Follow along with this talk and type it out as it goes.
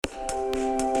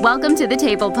Welcome to the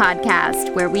Table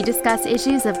Podcast, where we discuss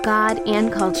issues of God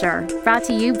and culture, brought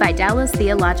to you by Dallas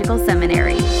Theological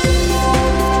Seminary. The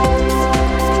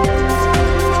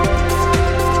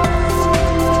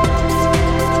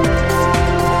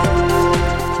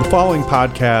following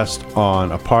podcast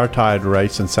on apartheid,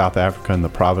 race in South Africa, and the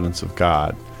providence of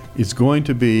God is going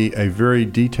to be a very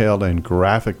detailed and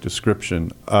graphic description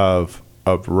of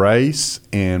race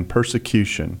and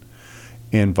persecution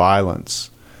and violence.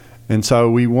 And so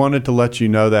we wanted to let you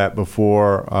know that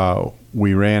before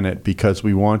we ran it, because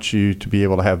we want you to be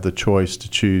able to have the choice to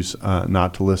choose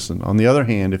not to listen. On the other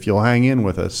hand, if you'll hang in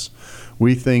with us,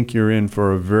 we think you're in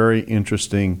for a very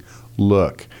interesting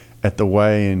look at the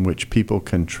way in which people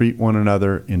can treat one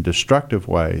another in destructive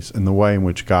ways and the way in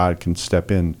which God can step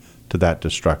in to that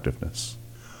destructiveness.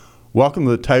 Welcome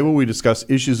to the table. We discuss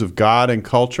issues of God and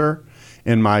culture.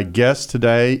 And my guest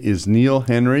today is Neil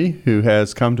Henry, who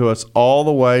has come to us all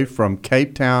the way from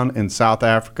Cape Town in South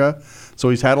Africa.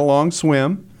 So he's had a long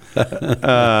swim.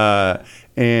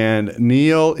 And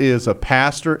Neil is a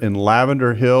pastor in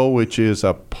Lavender Hill, which is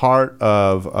a part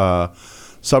of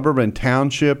suburban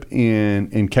township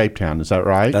in Cape Town. Is that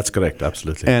right? That's correct,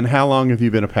 absolutely. And how long have you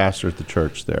been a pastor at the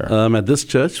church there? At this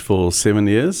church for 7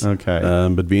 years. Okay.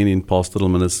 But been in pastoral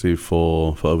ministry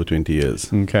for over 20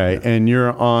 years. Okay. And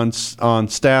you're on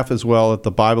staff as well at the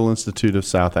Bible Institute of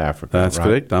South Africa. That's right?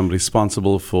 correct. I'm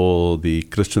responsible for the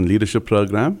Christian Leadership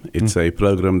Program. It's a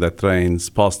program that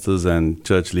trains pastors and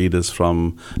church leaders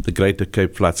from the greater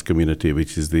Cape Flats community,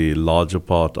 which is the larger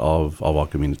part of our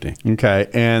community. Okay.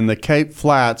 And the Cape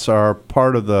Flats are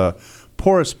part of the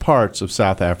poorest parts of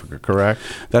South Africa, correct?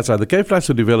 That's right. The Cape Flats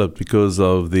were developed because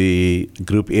of the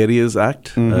Group Areas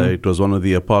Act. It was one of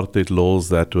the apartheid laws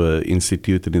that were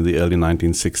instituted in the early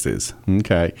 1960s.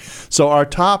 Okay. So our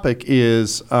topic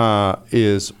is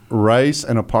race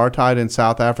and apartheid in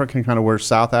South Africa, and kind of where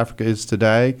South Africa is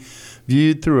today,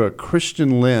 viewed through a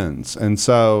Christian lens. And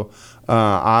so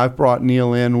I've brought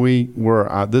Neil in. We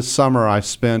were this summer. I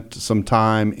spent some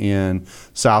time in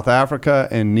South Africa,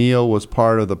 and Neil was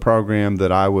part of the program that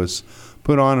I was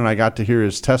put on, and I got to hear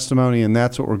his testimony. And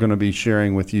that's what we're going to be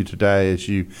sharing with you today, as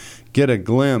you get a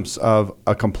glimpse of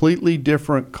a completely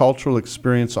different cultural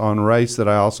experience on race that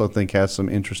I also think has some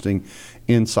interesting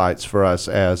insights for us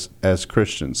as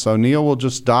Christians. So Neil, we'll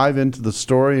just dive into the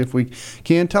story if we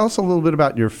can. Tell us a little bit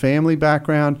about your family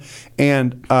background,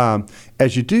 and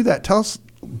as you do that, tell us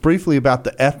briefly about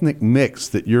the ethnic mix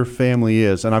that your family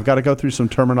is. And I've got to go through some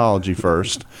terminology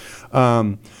first.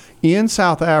 In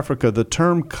South Africa, the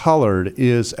term colored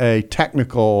is a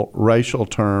technical racial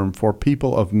term for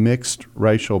people of mixed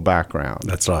racial background.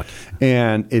 That's right.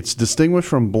 And it's distinguished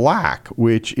from black,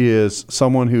 which is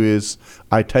someone who is,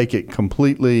 I take it,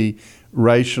 completely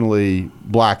racially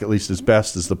black, at least as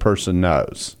best as the person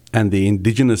knows. And the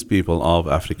indigenous people of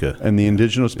Africa. And the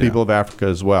indigenous people of Africa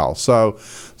as well. So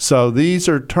these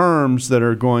are terms that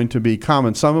are going to be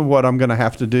common. Some of what I'm going to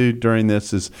have to do during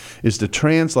this is to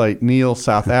translate Neil's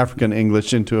South African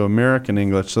English into American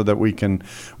English so that we can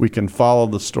follow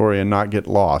the story and not get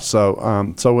lost.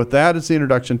 So with that as the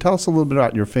introduction, tell us a little bit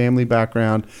about your family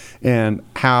background and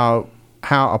how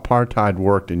apartheid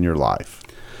worked in your life.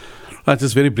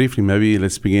 Just very briefly, maybe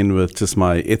let's begin with just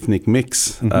my ethnic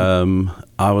mix.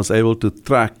 I was able to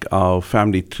track our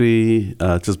family tree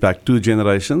just back 2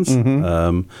 generations.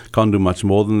 Can't do much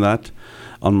more than that.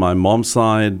 On my mom's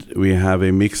side, we have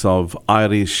a mix of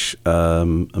Irish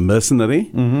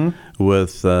mercenary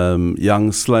with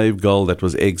young slave girl that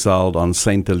was exiled on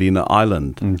St. Helena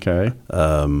Island. Okay.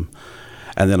 And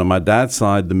then on my dad's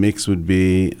side, the mix would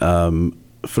be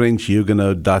French,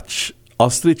 Huguenot, Dutch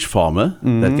ostrich farmer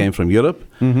that came from Europe,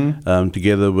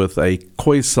 together with a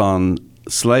Khoisan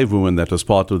slave woman that was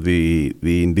part of the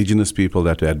indigenous people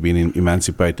that had been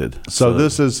emancipated. So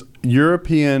this is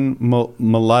European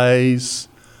Malays,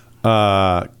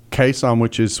 Khoisan,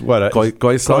 which is what?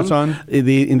 Khoisan.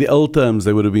 In the old terms,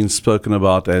 they would have been spoken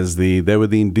about as they were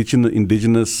the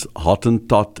indigenous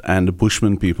Hottentot and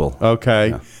Bushman people. Okay.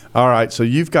 Yeah. All right, so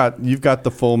you've got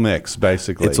the full mix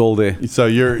basically. It's all there. So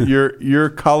you're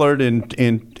colored in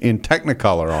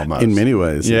Technicolor almost. In many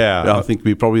ways. Yeah. I think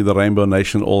we're probably the Rainbow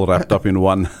Nation all wrapped up in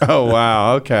one. Oh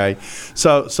wow. Okay.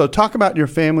 So talk about your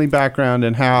family background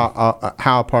and how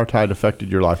apartheid affected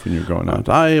your life when you were growing up.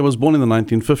 I was born in the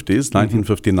 1950s,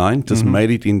 1959. Just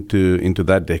made it into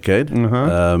that decade,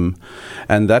 and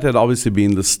that had obviously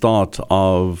been the start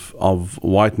of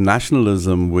white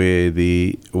nationalism, where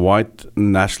the white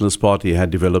nationalist party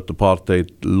had developed apartheid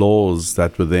laws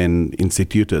that were then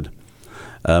instituted.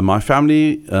 My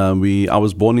family, I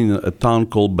was born in a town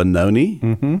called Benoni,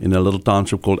 in a little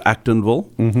township called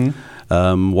Actonville.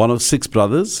 one of 6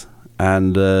 brothers,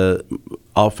 and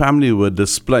our family were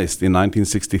displaced in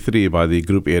 1963 by the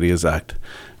Group Areas Act.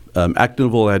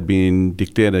 Actonville had been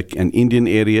declared an Indian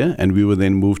area, and we were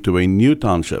then moved to a new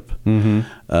township.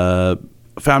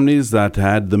 Families that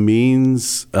had the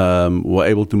means were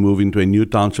able to move into a new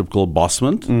township called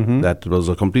Bosmont. That was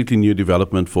a completely new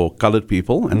development for colored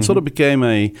people, and sort of became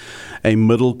a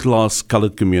middle-class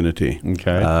colored community.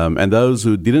 Okay. And those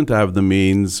who didn't have the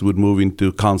means would move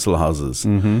into council houses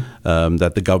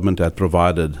that the government had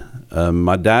provided.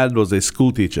 My dad was a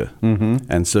school teacher,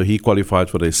 and so he qualified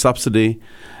for a subsidy,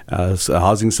 a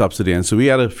housing subsidy, and so we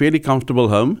had a fairly comfortable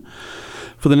home.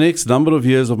 For the next number of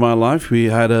years of my life,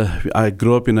 I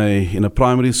grew up in a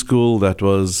primary school that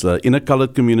was in a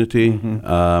colored community,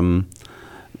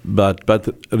 but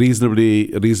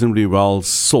reasonably well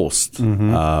sourced.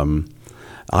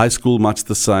 High school, much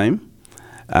the same,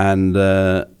 and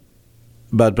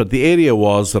but the area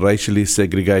was racially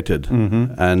segregated,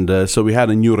 and so we had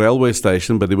a new railway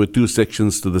station, but there were 2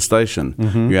 sections to the station.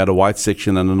 You had a white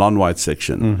section and a non-white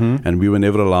section, and we were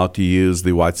never allowed to use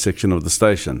the white section of the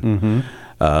station.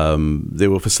 There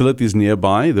were facilities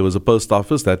nearby. There was a post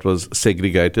office that was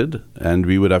segregated, and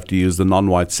we would have to use the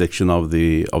non-white section of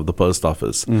the post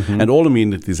office. And all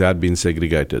amenities had been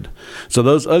segregated. So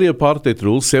those early apartheid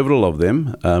rules, several of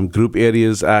them, Group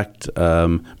Areas Act,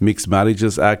 Mixed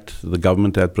Marriages Act, the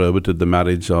government had prohibited the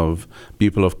marriage of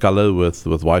people of color with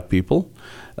white people.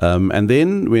 And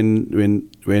then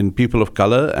when people of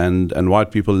color and white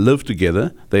people lived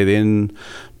together, they then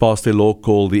passed a law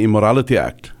called the Immorality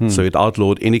Act. So it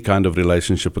outlawed any kind of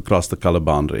relationship across the color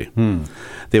boundary.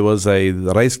 There was a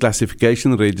race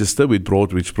classification register which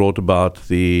brought about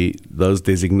those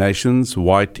designations: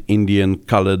 white, Indian,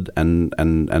 colored,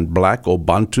 and black, or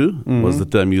Bantu was the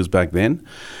term used back then.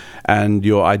 And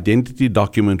your identity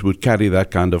document would carry that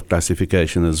kind of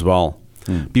classification as well.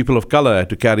 People of color had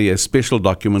to carry a special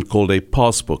document called a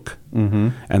passbook.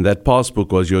 And that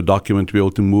passbook was your document to be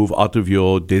able to move out of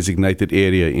your designated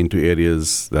area into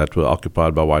areas that were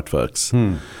occupied by white folks.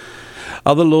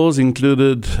 Other laws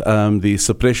included the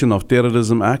Suppression of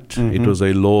Terrorism Act. It was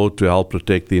a law to help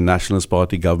protect the Nationalist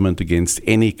Party government against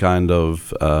any kind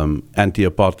of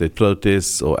anti-apartheid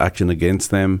protests or action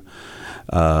against them.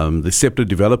 The Separate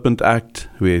Development Act,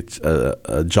 which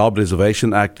Job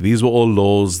Reservation Act, these were all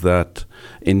laws that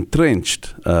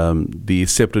entrenched the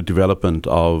separate development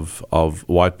of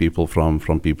white people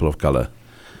from people of color.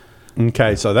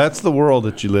 Okay, so that's the world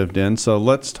that you lived in. So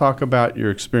let's talk about your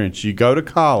experience. You go to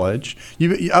college.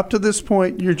 You up to this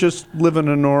point, you're just living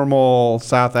a normal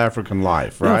South African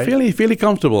life, right? Yeah, fairly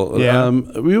comfortable. Yeah.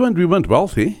 We weren't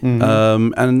wealthy,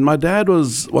 and my dad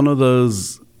was one of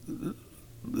those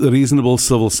reasonable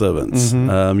civil servants.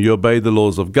 You obeyed the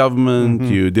laws of government.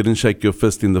 You didn't shake your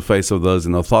fist in the face of those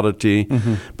in authority.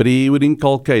 But he would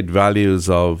inculcate values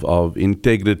of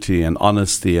integrity and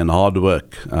honesty and hard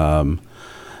work.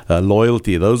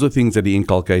 Loyalty, those are things that he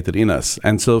inculcated in us.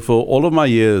 And so for all of my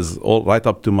years, right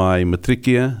up to my matric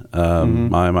year,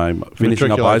 my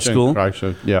finishing up high school,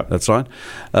 yeah, that's right,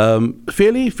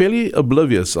 fairly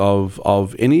oblivious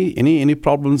of any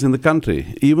problems in the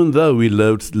country, even though we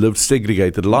lived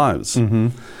segregated lives.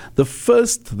 The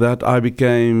first that I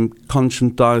became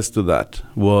conscientized to that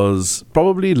was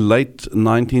probably late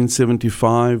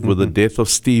 1975 with the death of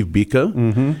Steve Biko.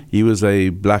 He was a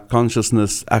black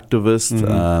consciousness activist.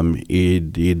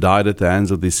 He died at the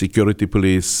hands of the security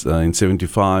police in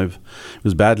 75. He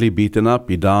was badly beaten up.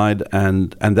 He died,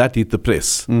 and that hit the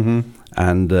press.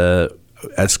 And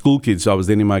as school kids, I was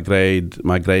then in my grade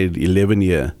 11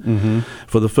 year,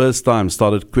 for the first time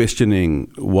started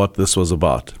questioning what this was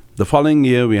about. The following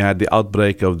year, we had the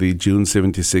outbreak of the June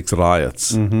 76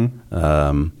 riots.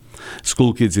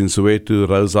 School kids in Soweto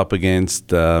rose up against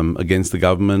the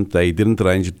government. They didn't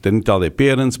tell their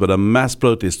parents, but a mass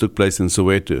protest took place in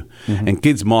Soweto. And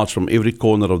kids marched from every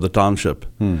corner of the township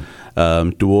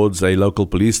towards a local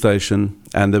police station.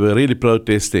 And they were really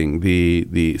protesting the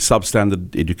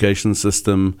substandard education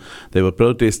system. They were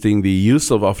protesting the use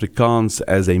of Afrikaans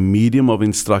as a medium of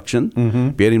instruction.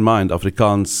 Bear in mind,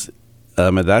 Afrikaans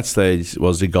at that stage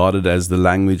was regarded as the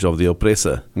language of the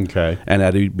oppressor. Okay. And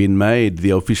had been made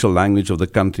the official language of the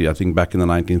country, I think, back in the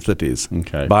 1930s.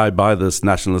 Okay. By this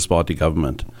Nationalist Party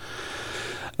government.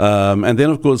 And then,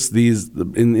 of course,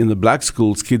 in the black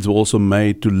schools, kids were also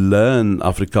made to learn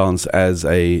Afrikaans as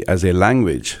a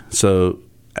language. So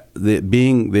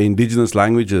being the indigenous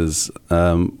languages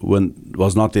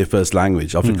was not their first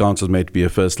language. Afrikaans was made to be a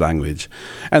first language.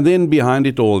 And then behind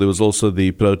it all, there was also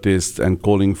the protest and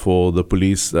calling for the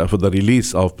police, for the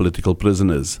release of political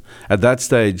prisoners. At that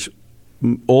stage,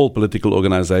 all political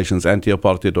organizations,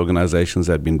 anti-apartheid organizations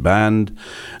had been banned.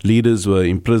 Leaders were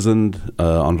imprisoned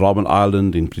on Robben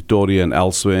Island, in Pretoria and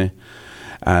elsewhere.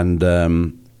 And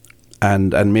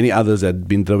many others had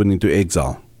been driven into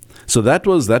exile. So that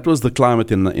was the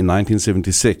climate in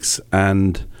 1976.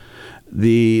 And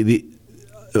the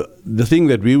thing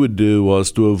that we would do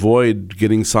was to avoid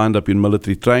getting signed up in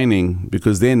military training,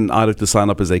 because then I'd have to sign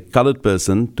up as a colored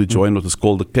person to join what was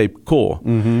called the Cape Corps.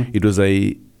 It was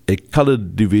a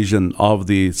colored division of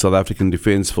the South African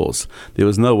Defence Force. There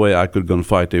was no way I could go and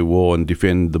fight a war and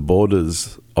defend the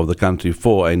borders of the country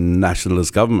for a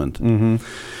nationalist government.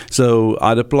 So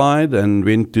I'd applied and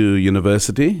went to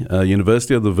university.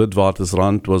 University of the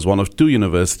Witwatersrand was one of two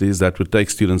universities that would take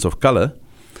students of color,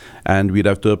 and we'd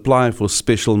have to apply for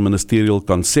special ministerial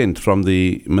consent from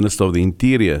the Minister of the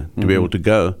Interior to be able to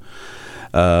go.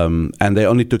 And they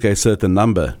only took a certain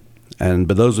number.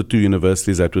 But those were two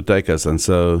universities that would take us. And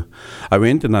so I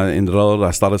went and I enrolled.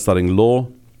 I started studying law,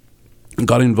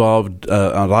 got involved,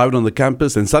 arrived on the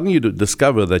campus, and suddenly you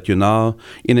discover that you're now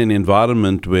in an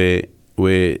environment where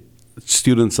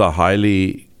students are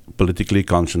highly politically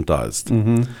conscientized.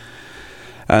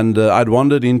 And I'd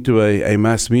wandered into a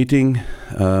mass meeting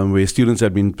where students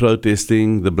had been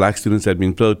protesting, the black students had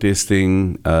been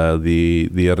protesting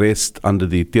the arrest under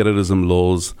the terrorism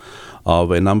laws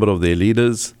of a number of their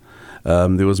leaders.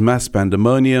 There was mass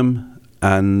pandemonium,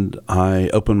 and I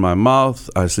opened my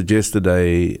mouth. I suggested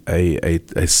a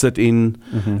sit-in,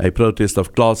 a protest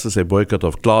of classes, a boycott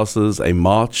of classes, a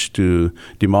march to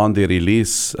demand their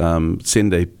release,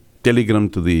 send a telegram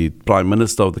to the Prime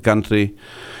Minister of the country.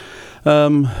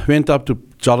 Went up to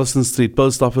Charleston Street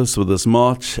Post Office with this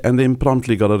march, and then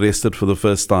promptly got arrested for the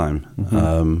first time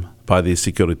by the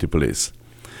security police.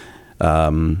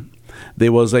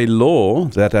 There was a law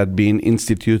that had been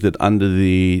instituted under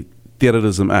the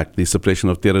Terrorism Act, the Suppression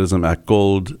of Terrorism Act,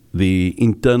 called the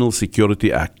Internal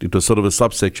Security Act. It was sort of a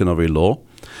subsection of a law,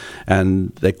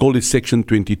 and they called it Section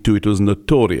 22. It was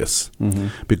notorious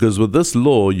because with this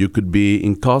law, you could be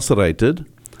incarcerated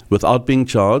without being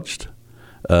charged,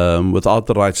 without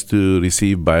the rights to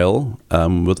receive bail,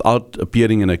 without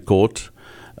appearing in a court,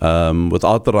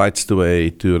 without the rights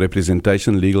to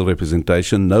representation, legal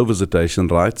representation, no visitation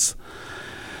rights,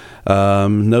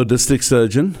 no district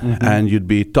surgeon, and you'd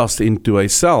be tossed into a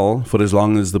cell for as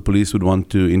long as the police would want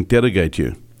to interrogate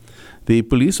you. The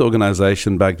police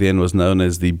organization back then was known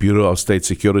as the Bureau of State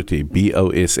Security,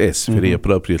 BOSS, very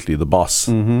appropriately, the boss.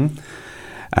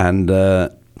 And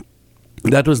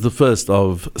that was the first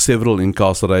of several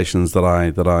incarcerations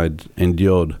that I'd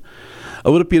endured.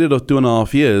 Over a period of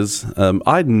 2.5 years,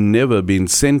 I'd never been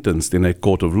sentenced in a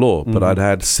court of law, but I'd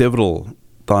had several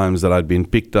times that I'd been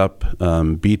picked up,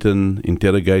 beaten,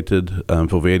 interrogated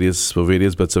for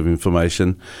various bits of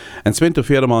information, and spent a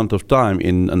fair amount of time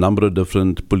in a number of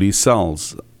different police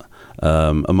cells.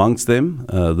 Amongst them,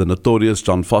 the notorious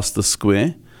John Foster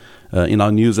Square. In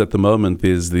our news at the moment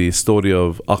is the story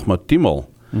of Ahmad Timol,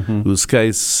 whose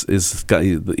case is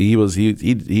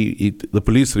the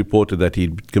police reported that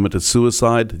he'd committed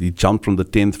suicide. He jumped from the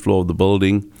 10th floor of the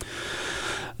building.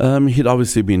 He'd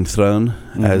obviously been thrown,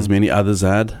 as many others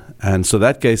had, and so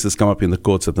that case has come up in the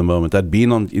courts at the moment. I'd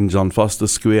been in John Foster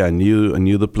Square. I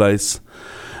knew the place.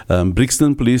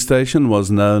 Brixton Police Station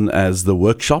was known as the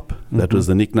Workshop. That was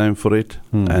the nickname for it,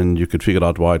 and you could figure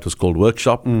out why it was called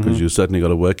Workshop, because you certainly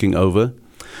got a working over.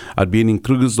 I'd been in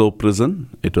Krugersdorp prison.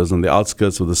 It was on the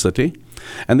outskirts of the city.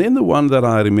 And then the one that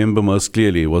I remember most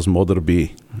clearly was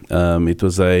Modderby. It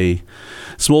was a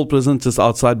small prison just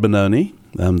outside Benoni,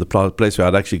 the place where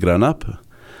I'd actually grown up.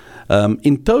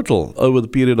 In total, over the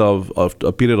period of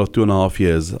 2.5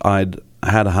 years, I'd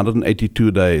had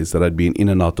 182 days that I'd been in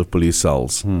and out of police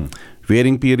cells.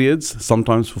 Varying periods,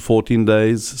 sometimes for 14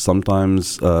 days,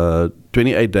 sometimes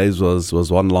 28 days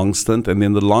was one long stint, and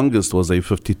then the longest was a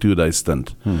 52-day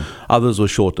stint. Others were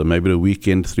shorter, maybe a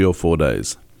weekend, 3 or 4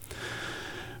 days.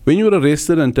 When you were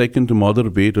arrested and taken to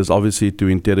Modderby, it was obviously to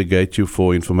interrogate you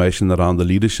for information around the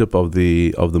leadership of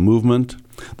the movement.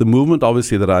 The movement,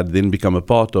 obviously, that I'd then become a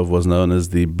part of was known as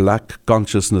the Black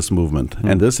Consciousness Movement.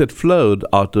 And this had flowed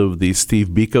out of the Steve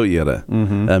Biko era.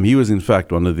 He was, in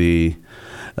fact, one of the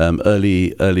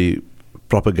early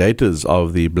propagators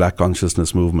of the Black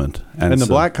Consciousness Movement. And the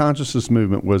Black Consciousness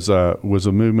Movement was a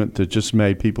movement that just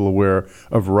made people aware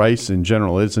of race in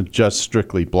general. It isn't just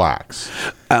strictly blacks.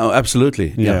 Oh,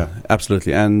 absolutely. Yeah,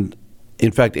 absolutely. And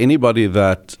in fact, anybody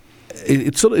that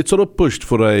it sort of pushed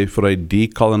for a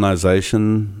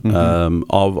decolonization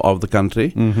of the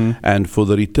country and for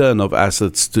the return of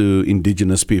assets to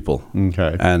indigenous people.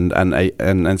 Okay.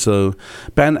 And so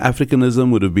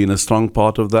Pan-Africanism would have been a strong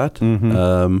part of that.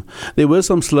 There were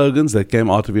some slogans that came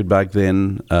out of it back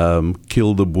then: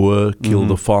 "Kill the Boer, kill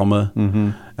the farmer."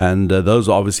 And those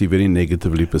are obviously very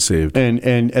negatively perceived.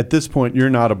 And at this point, you're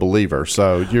not a believer,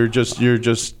 so you're just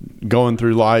going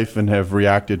through life and have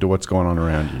reacted to what's going on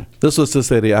around you. This was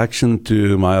just a reaction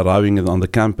to my arriving on the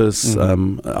campus.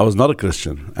 I was not a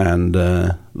Christian, and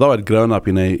though I'd grown up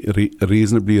in a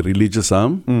reasonably religious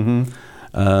home,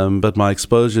 but my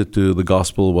exposure to the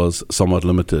gospel was somewhat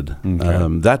limited.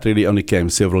 That really only came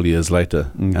several years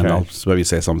later, and I'll maybe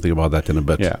say something about that in a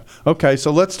bit. Yeah. Okay,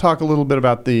 so let's talk a little bit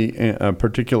about the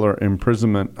particular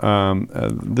imprisonment.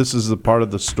 This is the part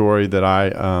of the story that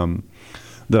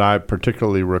I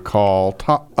particularly recall.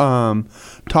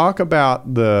 Talk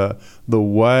about the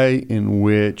way in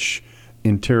which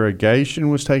interrogation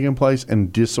was taking place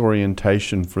and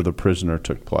disorientation for the prisoner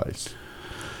took place.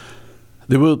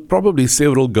 There were probably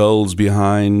several goals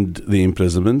behind the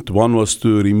imprisonment. One was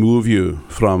to remove you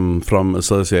from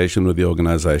association with the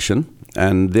organization,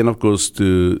 and then, of course,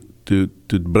 to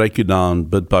break you down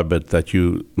bit by bit, that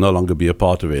you no longer be a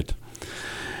part of it.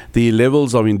 The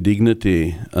levels of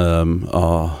indignity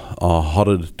are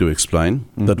hard to explain.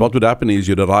 But what would happen is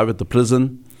you'd arrive at the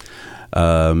prison.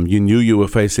 You knew you were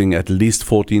facing at least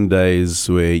 14 days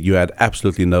where you had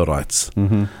absolutely no rights.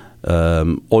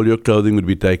 All your clothing would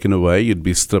be taken away. You'd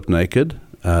be stripped naked.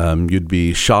 You'd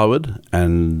be showered,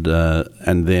 and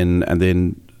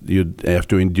then you'd have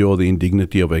to endure the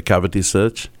indignity of a cavity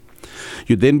search.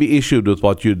 You'd then be issued with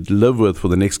what you'd live with for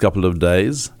the next couple of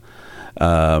days: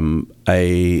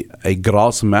 a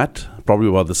grass mat, probably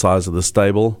about the size of the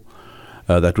stable,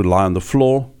 that would lie on the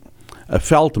floor, a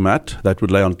felt mat that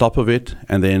would lay on top of it,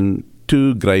 and then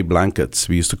 2 grey blankets.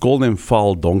 We used to call them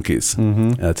val donkies.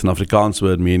 It's an Afrikaans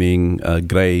word meaning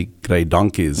grey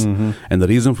donkeys. And the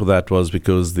reason for that was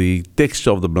because the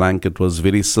texture of the blanket was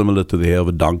very similar to the hair of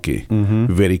a donkey,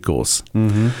 very coarse.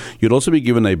 You'd also be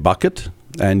given a bucket,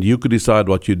 and you could decide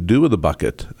what you'd do with the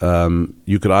bucket.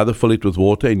 You could either fill it with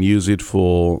water and use it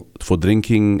for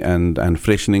drinking and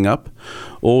freshening up,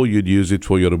 or you'd use it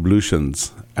for your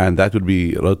ablutions, and that would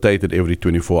be rotated every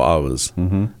 24 hours.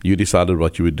 You decided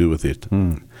what you would do with it.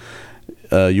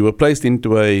 You were placed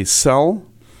into a cell.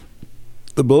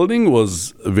 The building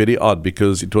was very odd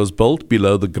because it was built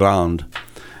below the ground,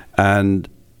 and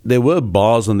there were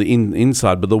bars on the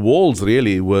inside, but the walls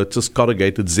really were just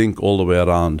corrugated zinc all the way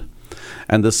around.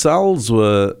 And the cells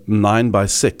were 9 by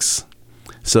 6.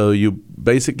 So you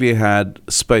basically had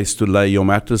space to lay your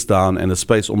mattress down, and a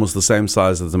space almost the same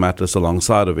size as the mattress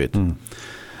alongside of it.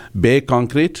 Bare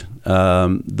concrete.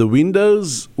 The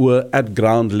windows were at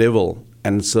ground level,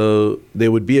 and so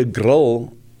there would be a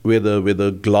grill where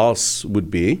the glass would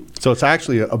be. So it's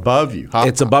actually above you.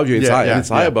 It's above you. It's high. It's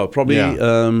high above, probably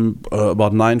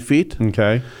about 9 feet.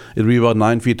 Okay. It'd be about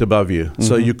 9 feet above you.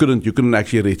 So you couldn't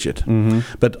actually reach it.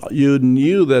 But you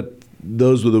knew that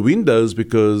those were the windows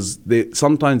because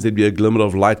sometimes there'd be a glimmer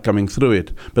of light coming through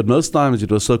it. But most times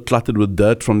it was so cluttered with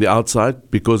dirt from the outside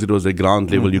because it was a ground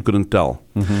level, you couldn't tell.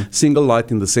 Single light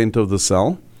in the center of the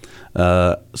cell.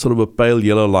 Sort of a pale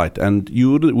yellow light, and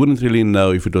you wouldn't really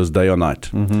know if it was day or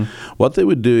night. What they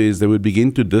would do is they would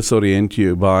begin to disorient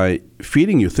you by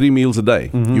feeding you 3 meals a day.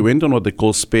 You went on what they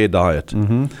call spare diet,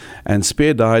 and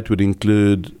spare diet would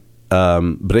include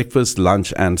breakfast,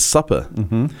 lunch, and supper.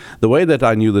 The way that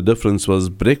I knew the difference was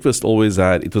breakfast always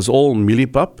it was all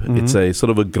millipap. It's a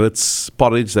sort of a grits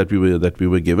porridge that we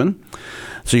were given.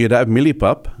 So you'd have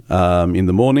millipap in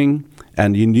the morning.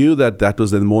 And you knew that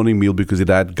was the morning meal because it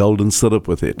had golden syrup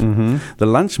with it. The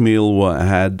lunch meal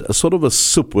had a sort of a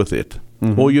soup with it.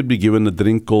 Or you'd be given a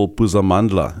drink called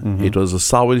puzamandla. It was a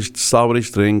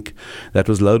sourish drink that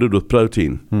was loaded with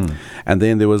protein. And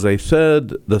then there was the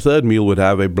third meal would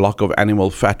have a block of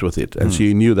animal fat with it. And so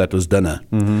you knew that was dinner.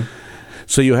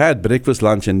 So you had breakfast,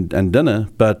 lunch, and dinner,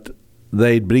 but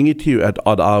they'd bring it to you at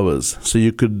odd hours. So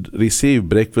you could receive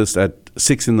breakfast at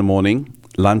 6 in the morning,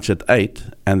 lunch at 8,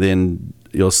 and then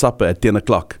your supper at 10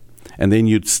 o'clock. And then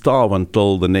you'd starve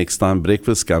until the next time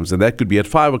breakfast comes. And that could be at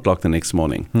 5 o'clock the next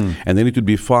morning. And then it would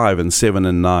be 5 and 7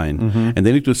 and 9. And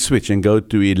then it would switch and go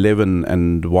to 11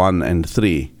 and 1 and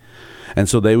 3. And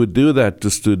so they would do that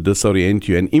just to disorient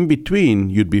you. And in between,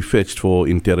 you'd be fetched for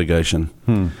interrogation.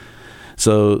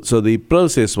 So the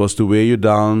process was to wear you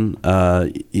down.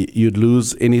 You'd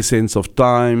lose any sense of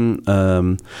time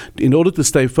in order to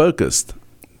stay focused.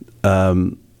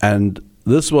 And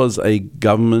this was a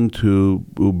government who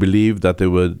believed that they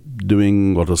were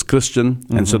doing what was Christian,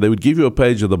 and so they would give you a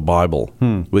page of the Bible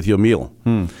with your meal.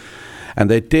 And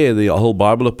they'd tear the whole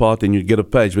Bible apart and you'd get a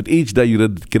page. But each day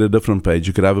you'd get a different page.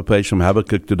 You could have a page from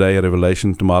Habakkuk today,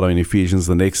 Revelation tomorrow, and Ephesians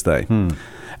the next day.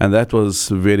 And that was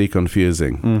very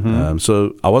confusing.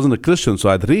 So I wasn't a Christian, so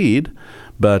I'd read,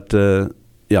 but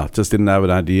just didn't have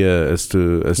an idea as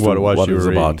to what it was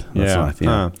about. That's right,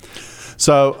 yeah.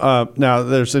 So now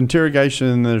there's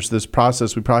interrogation, there's this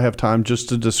process. We probably have time just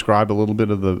to describe a little bit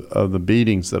of the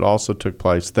beatings that also took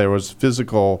place. There was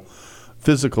physical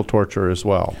torture as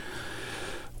well.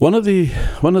 One of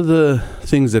the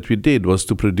things that we did was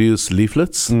to produce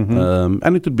leaflets,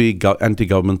 and it would be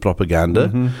anti-government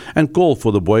propaganda, and call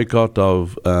for the boycott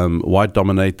of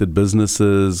white-dominated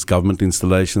businesses, government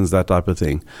installations, that type of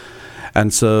thing.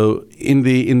 And so in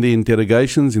the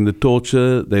interrogations, in the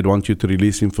torture, they'd want you to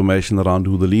release information around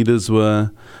who the leaders were,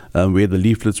 where the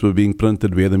leaflets were being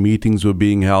printed, where the meetings were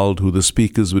being held, who the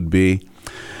speakers would be.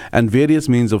 And various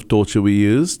means of torture we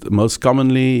used, most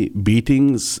commonly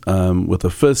beatings with a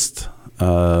fist,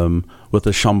 with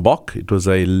a shambok. It was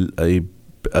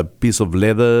a piece of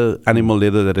leather, animal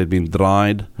leather that had been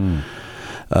dried,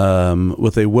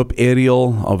 with a whip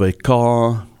aerial of a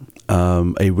car,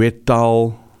 a wet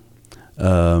towel,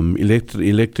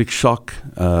 electric shock,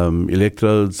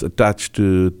 electrodes attached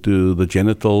to the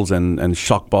genitals and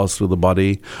shock bars through the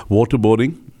body,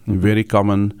 waterboarding. Very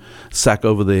common, sack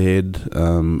over the head,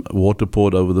 water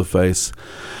poured over the face,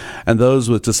 and those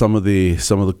were just some of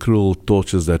the cruel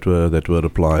tortures that were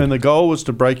applied. And the goal was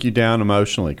to break you down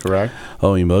emotionally, correct?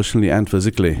 Oh, emotionally and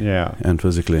physically. Yeah, and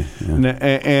physically. Yeah.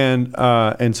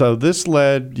 And so this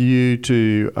led you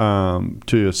to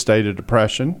a state of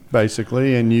depression,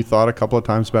 basically, and you thought a couple of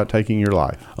times about taking your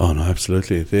life. Oh no,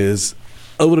 absolutely.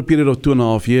 Over a period of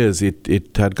 2.5 years,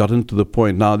 it had gotten to the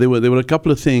point. Now there were a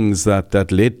couple of things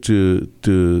that led to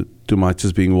my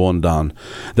just being worn down.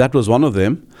 That was one of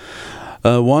them.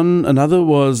 Another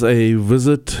was a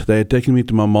visit. They had taken me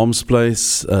to my mom's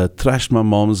place, trashed my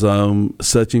mom's home,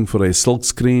 searching for a silk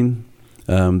screen.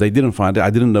 They didn't find it. I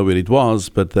didn't know where it was,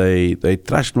 but they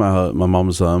trashed my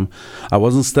mom's home. I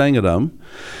wasn't staying at home.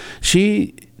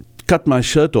 She cut my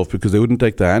shirt off because they wouldn't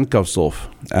take the handcuffs off,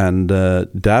 and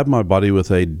dabbed my body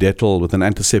with a Dettol, with an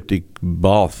antiseptic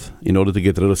bath, in order to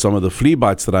get rid of some of the flea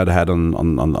bites that I'd had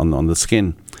on the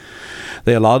skin.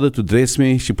 They allowed her to dress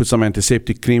me. She put some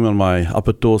antiseptic cream on my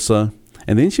upper torso,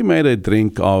 and then she made a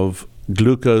drink of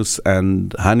glucose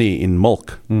and honey in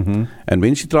milk. And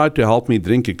when she tried to help me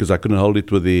drink it, because I couldn't hold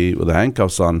it with the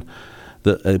handcuffs on,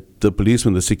 the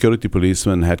policeman, the security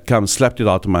policeman, had come, slapped it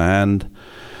out of my hand.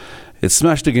 It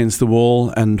smashed against the wall,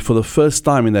 and for the first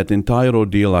time in that entire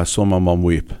ordeal, I saw my mom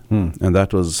weep, and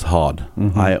that was hard.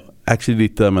 I actually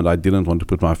determined I didn't want to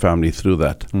put my family through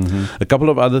that. A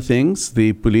couple of other things.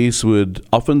 The police would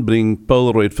often bring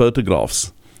Polaroid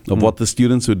photographs of what the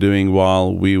students were doing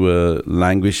while we were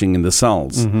languishing in the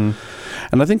cells. And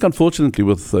I think, unfortunately,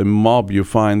 with a mob, you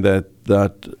find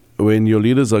that when your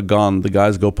leaders are gone, the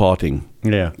guys go partying.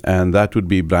 Yeah. And that would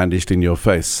be brandished in your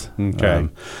face. Okay.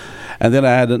 And then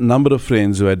I had a number of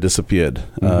friends who had disappeared.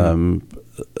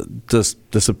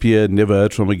 Just disappeared, never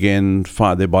heard from again.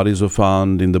 Their bodies were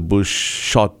found in the bush,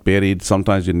 shot, buried.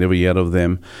 Sometimes you never hear of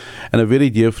them. And a very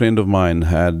dear friend of mine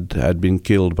had been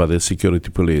killed by the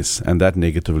security police, and that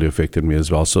negatively affected me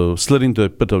as well. So slid into a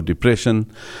pit of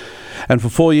depression. And for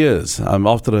 4 years,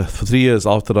 for 3 years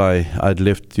after I'd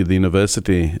left the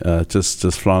university, just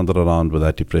floundered around with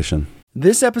that depression.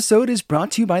 This episode is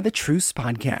brought to you by the Truce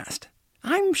Podcast.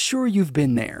 I'm sure you've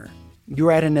been there.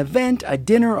 You're at an event, a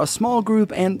dinner, a small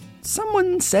group, and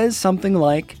someone says something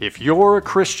like, "If you're a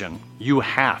Christian, you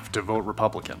have to vote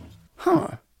Republican."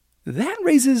 That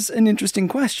raises an interesting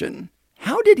question.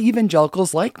 How did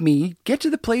evangelicals like me get to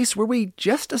the place where we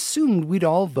just assumed we'd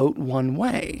all vote one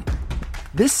way?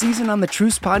 This season on the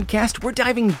Truce Podcast, we're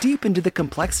diving deep into the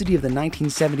complexity of the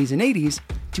 1970s and 80s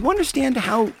to understand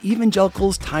how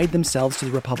evangelicals tied themselves to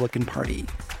the Republican Party.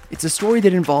 It's a story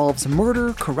that involves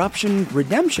murder, corruption,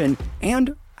 redemption,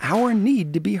 and our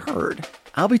need to be heard.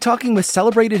 I'll be talking with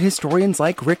celebrated historians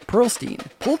like Rick Perlstein,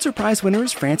 Pulitzer Prize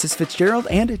winners Francis Fitzgerald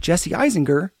and Jesse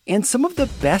Eisinger, and some of the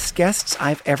best guests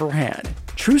I've ever had.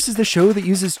 Truce is the show that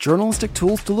uses journalistic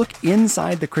tools to look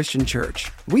inside the Christian church.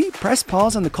 We press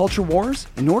pause on the culture wars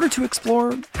in order to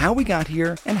explore how we got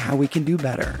here and how we can do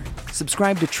better.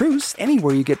 Subscribe to Truce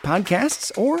anywhere you get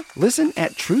podcasts or listen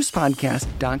at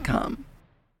trucepodcast.com.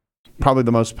 Probably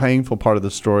the most painful part of the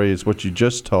story is what you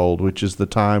just told, which is the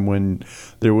time when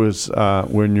there was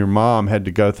when your mom had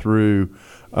to go through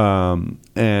and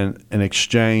an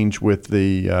exchange with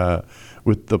the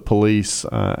police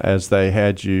as they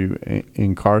had you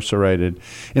incarcerated.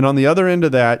 And on the other end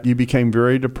of that, you became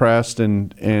very depressed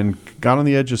and got on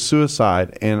the edge of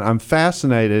suicide. And I'm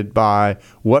fascinated by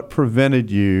what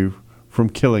prevented you from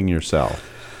killing yourself.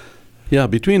 Yeah,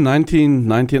 between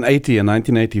 1980 and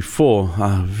 1984,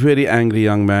 a very angry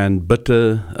young man,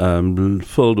 bitter,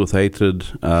 filled with hatred,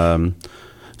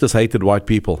 just hated white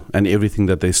people and everything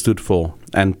that they stood for,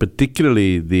 and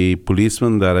particularly the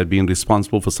policeman that had been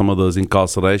responsible for some of those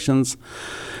incarcerations.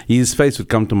 His face would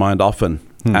come to mind often,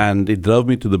 and it drove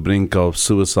me to the brink of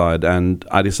suicide. And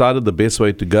I decided the best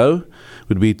way to go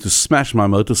would be to smash my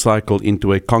motorcycle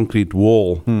into a concrete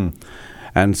wall.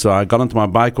 And so I got onto my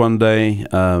bike one day,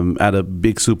 at a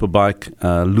big super bike,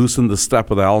 loosened the strap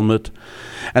of the helmet,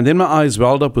 and then my eyes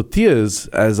welled up with tears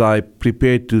as I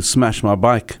prepared to smash my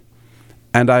bike.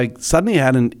 And I suddenly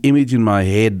had an image in my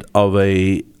head of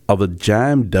a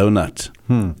jam donut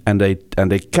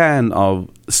and a can of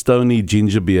Stony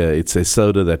ginger beer. It's a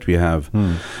soda that we have.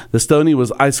 The Stony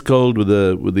was ice cold with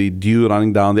the dew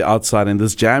running down the outside, and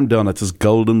this jam donut is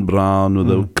golden brown with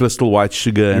the crystal white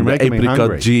sugar and the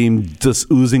apricot jam just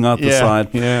oozing out the side.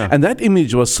 Yeah. And that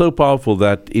image was so powerful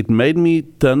that it made me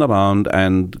turn around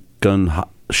and go and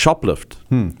shoplift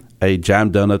a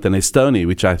jam donut and a Stony,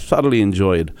 which I thoroughly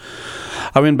enjoyed.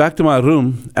 I went back to my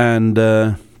room and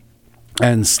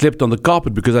slept on the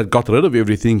carpet because I'd got rid of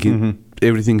everything,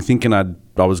 thinking I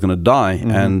was going to die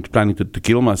and planning to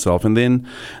kill myself. And then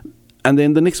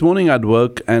the next morning I'd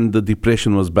woke and the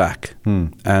depression was back.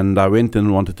 And I went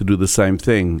and wanted to do the same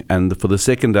thing. And for the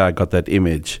second day I got that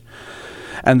image.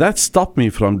 And that stopped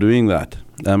me from doing that.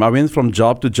 I went from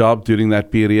job to job during that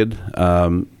period.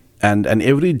 And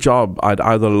every job, I'd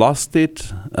either lost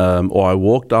it or I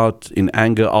walked out in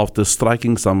anger after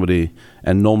striking somebody,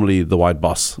 and normally the white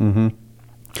boss.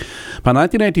 By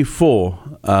 1984,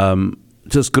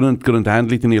 just couldn't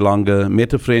handle it any longer.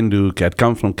 Met a friend who had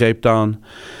come from Cape Town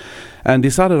and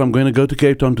decided I'm going to go to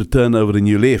Cape Town to turn over a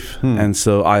new leaf. And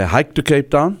so I hiked to Cape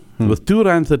Town with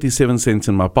R2.37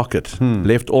 in my pocket,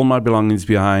 left all my belongings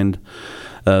behind.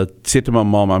 Said to my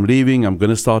mom, I'm leaving, I'm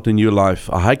going to start a new life.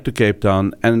 I hiked to Cape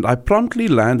Town, and I promptly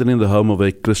landed in the home of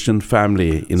a Christian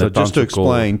family in a township. So just to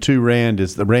explain,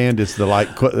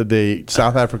 the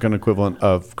South African equivalent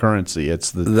of currency.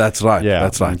 That's right. Yeah,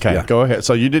 that's right. Okay, go ahead.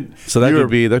 So you did. So that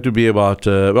would be about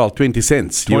 20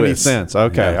 cents. 20 cents.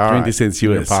 Okay, yeah, all 20 right. cents US.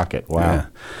 In your pocket. Wow. Yeah.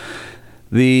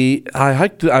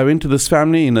 I went to this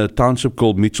family in a township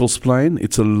called Mitchell's Plain.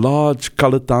 It's a large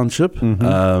colored township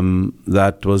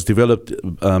that was developed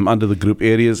under the Group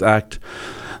Areas Act.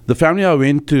 The family I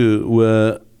went to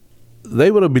were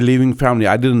a believing family.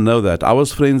 I didn't know that. I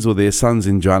was friends with their sons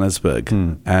in Johannesburg,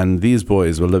 and these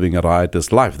boys were living a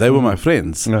riotous life. They were my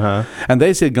friends, and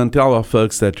they said, "Go and tell our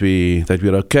folks that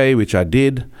we're okay," which I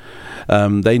did.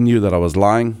 They knew that I was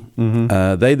lying.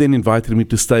 They then invited me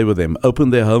to stay with them,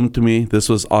 opened their home to me. This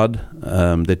was odd.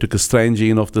 They took a stranger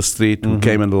in off the street who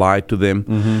came and lied to them.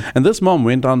 And this mom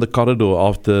went down the corridor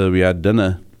after we had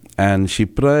dinner, and she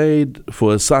prayed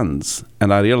for her sons.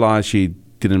 And I realized she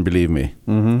didn't believe me.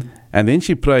 And then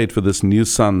she prayed for this new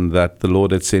son that the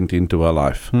Lord had sent into her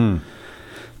life.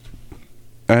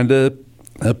 And her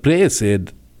prayer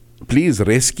said, "Please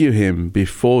rescue him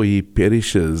before he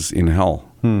perishes in hell."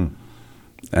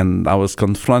 And I was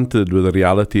confronted with the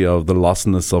reality of the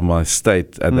lostness of my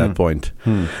state at that point.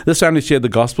 This family shared the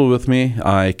gospel with me.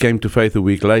 I came to faith a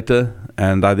week later,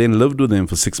 and I then lived with them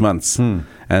for 6 months.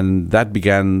 And that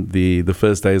began the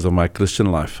first days of my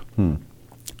Christian life.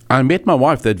 I met my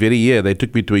wife that very year. They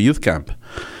took me to a youth camp.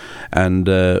 And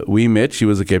we met. She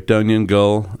was a Cape Townian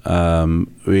girl. A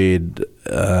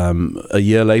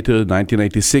year later,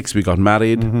 1986, we got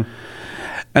married.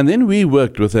 And then we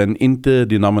worked with an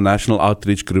interdenominational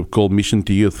outreach group called Mission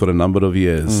to Youth for a number of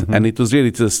years. And it was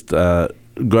really just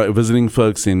visiting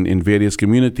folks in various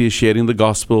communities, sharing the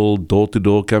gospel,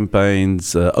 door-to-door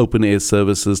campaigns, open-air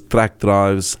services, track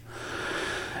drives.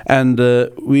 And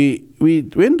we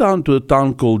went down to a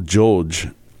town called George.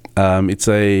 It's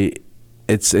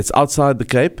outside the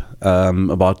Cape,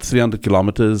 about 300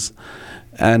 kilometers,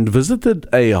 and visited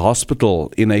a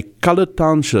hospital in a colored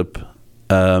township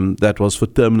that was for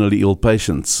terminally ill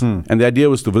patients. And the idea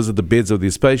was to visit the beds of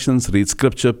these patients, read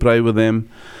scripture, pray with them.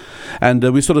 And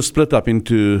we sort of split up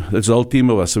into, there's a whole team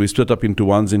of us, so we split up into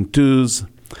ones and twos.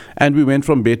 And we went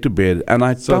from bed to bed. And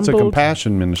so it's a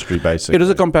compassion ministry, basically. It is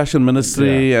a compassion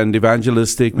ministry and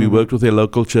evangelistic. We worked with a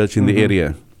local church in the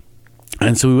area.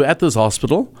 And so we were at this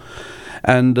hospital.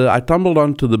 And I tumbled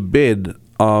onto the bed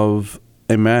of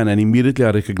a man, and immediately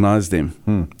I recognized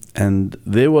him. And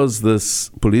there was this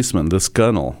policeman, this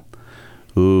colonel,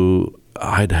 who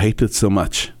I'd hated so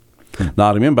much. Now,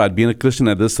 I remember I'd been a Christian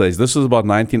at this stage. This was about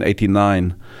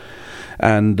 1989.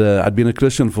 And I'd been a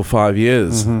Christian for 5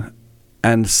 years.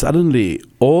 And suddenly,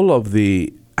 all of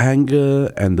the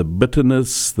anger and the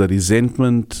bitterness, the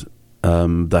resentment,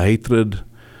 the hatred,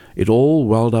 it all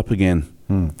welled up again.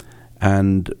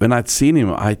 And when I'd seen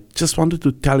him, I just wanted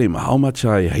to tell him how much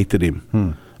I hated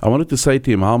him. I wanted to say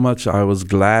to him how much I was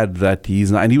glad that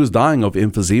he's not, and he was dying of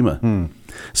emphysema.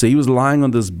 So he was lying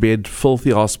on this bed,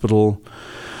 filthy hospital.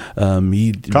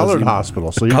 Colored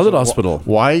hospital. So colored hospital.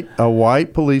 A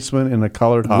white policeman in a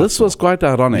colored hospital. This was quite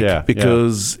ironic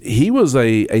because he was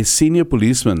a senior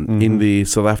policeman in the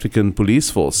South African police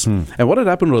force. And what had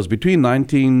happened was between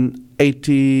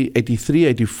 1980, 83,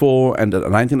 84 and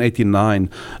 1989,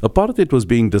 apartheid was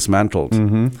being dismantled.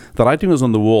 The writing was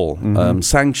on the wall.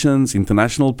 Sanctions,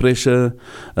 international pressure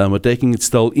were taking its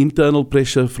toll. Internal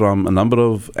pressure from a number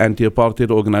of anti-apartheid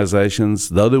organizations,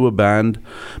 though they were banned.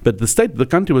 But the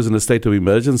country was in a state of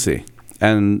emergency.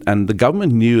 And the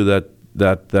government knew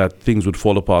that things would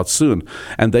fall apart soon.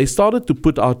 And they started to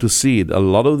put out to seed a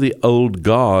lot of the old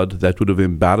guard that would have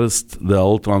embarrassed the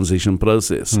whole transition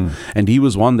process. And he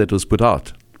was one that was put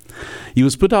out. He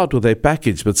was put out with a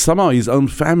package, but somehow his own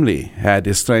family had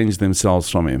estranged themselves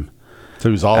from him. So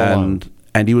he was all alone.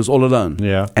 And he was all alone.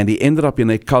 Yeah. And he ended up in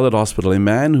a colored hospital. A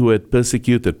man who had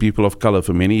persecuted people of color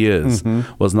for many years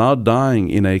was now dying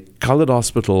in a colored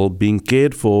hospital being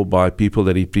cared for by people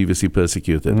that he previously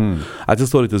persecuted. I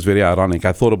just thought it was very ironic.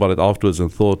 I thought about it afterwards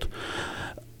and thought,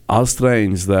 how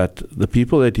strange that the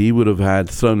people that he would have had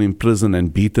thrown in prison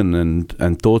and beaten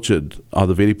and tortured are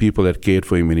the very people that cared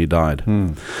for him when he died.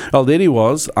 Well, there he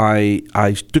was. I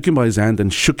took him by his hand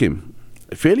and shook him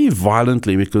fairly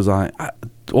violently because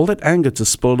all that anger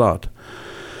just spilled out.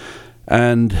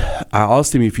 And I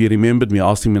asked him if he remembered me. I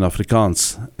asked him in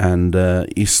Afrikaans. And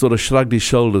he sort of shrugged his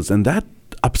shoulders. And that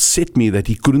upset me that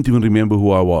he couldn't even remember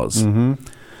who I was.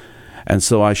 And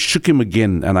so I shook him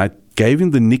again. And I gave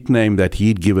him the nickname that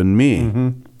he'd given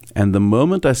me. And the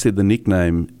moment I said the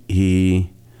nickname,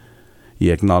 he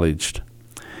acknowledged.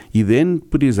 He then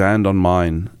put his hand on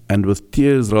mine. And with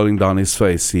tears rolling down his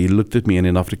face, he looked at me. And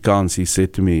in Afrikaans, he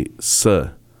said to me,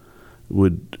 "Sir,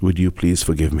 would you please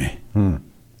forgive me?"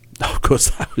 Of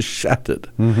course, I was shattered.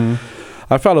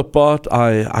 I fell apart.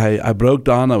 I broke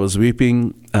down. I was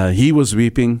weeping. He was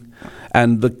weeping.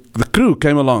 And the crew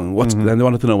came along. And they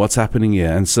wanted to know what's happening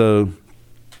here. And so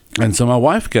my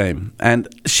wife came. And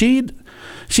she'd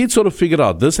sort of figured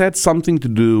out this had something to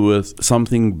do with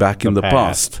something back in the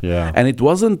past. And it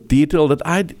wasn't detail that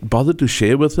I'd bothered to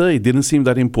share with her. It didn't seem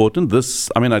that important.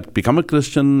 I'd become a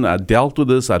Christian. I'd dealt with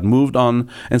this. I'd moved on.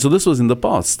 And so this was in the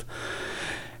past.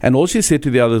 And all she said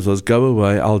to the others was, "Go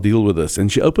away, I'll deal with this."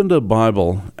 And she opened her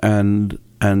Bible and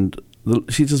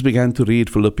she just began to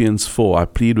read Philippians 4. "I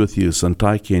plead with you,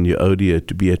 Syntyche and Euodia,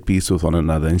 to be at peace with one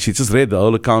another." And she just read the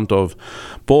whole account of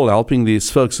Paul helping these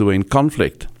folks who were in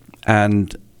conflict.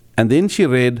 And then she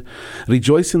read,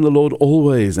 "Rejoice in the Lord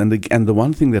always." And the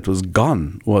one thing that was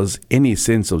gone was any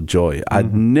sense of joy.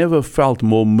 I'd never felt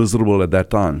more miserable at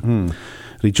that time.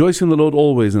 "Rejoice in the Lord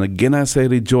always. And again I say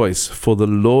rejoice, for the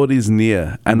Lord is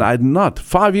near." And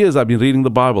 5 years I've been reading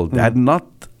the Bible. I had not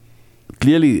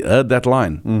clearly heard that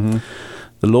line.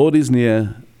 The Lord is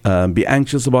near. Be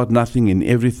anxious about nothing, in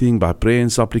everything by prayer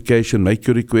and supplication make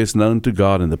your requests known to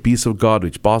God, and the peace of God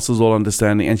which passes all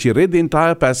understanding. And she read the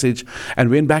entire passage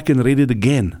and went back and read it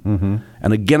again.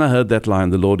 And again I heard that line,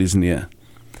 the Lord is near.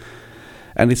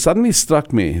 And it suddenly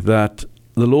struck me that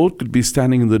the Lord could be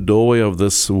standing in the doorway of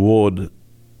this ward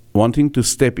wanting to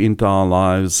step into our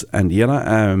lives, and here I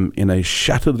am in a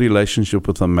shattered relationship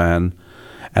with a man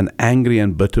and angry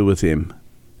and bitter with him,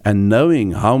 and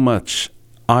knowing how much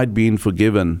I'd been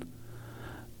forgiven,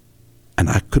 and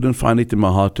I couldn't find it in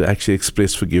my heart to actually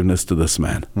express forgiveness to this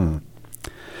man.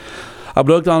 I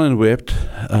broke down and wept.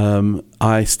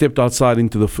 I stepped outside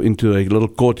into a little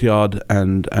courtyard,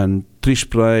 and Trish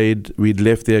prayed. We'd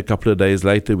left there a couple of days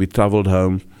later. We traveled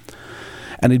home.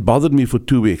 And it bothered me for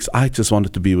 2 weeks. I just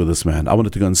wanted to be with this man. I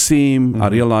wanted to go and see him. I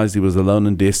realized he was alone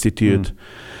and destitute.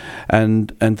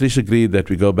 And Trish agreed that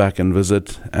we go back and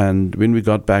visit. And when we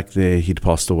got back there, he'd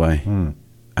passed away.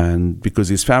 And because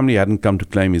his family hadn't come to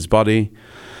claim his body,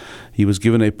 he was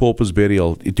given a pauper's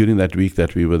burial during that week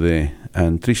that we were there.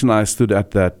 And Trish and I stood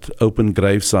at that open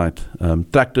gravesite.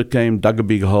 Tractor came, dug a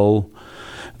big hole.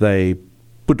 They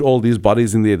put all these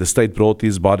bodies in there. The state brought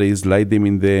these bodies, laid them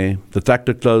in there. The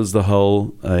tractor closed the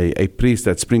hole. A priest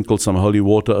had sprinkled some holy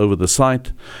water over the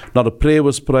site. Not a prayer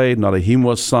was prayed, not a hymn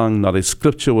was sung, not a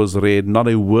scripture was read, not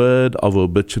a word of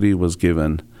obituary was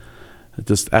given.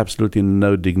 Just absolutely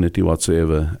no dignity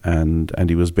whatsoever, and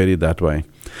he was buried that way.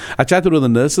 I chatted with the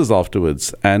nurses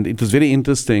afterwards, and it was very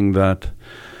interesting that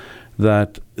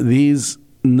these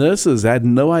nurses had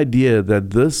no idea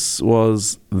that this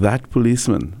was that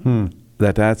policeman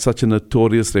that had such a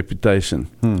notorious reputation.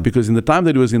 Because in the time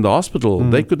that he was in the hospital,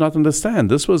 they could not understand.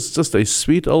 This was just a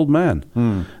sweet old man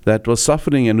that was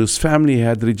suffering and whose family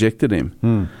had rejected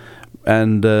him.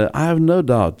 And I have no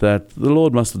doubt that the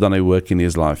Lord must have done a work in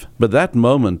his life. But that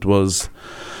moment was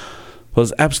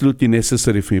absolutely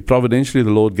necessary for me. Providentially,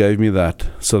 the Lord gave me that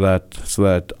so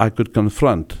that I could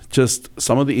confront just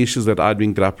some of the issues that I'd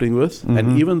been grappling with.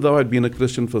 And even though I'd been a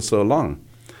Christian for so long,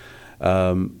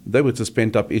 they were just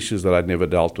pent-up issues that I'd never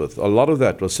dealt with. A lot of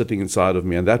that was sitting inside of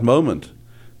me. And that moment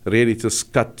really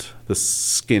just cut the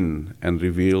skin and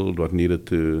revealed what needed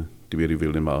to be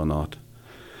revealed in my own heart.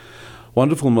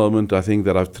 Wonderful moment, I think,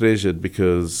 that I've treasured,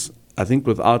 because I think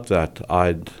without that,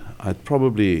 I'd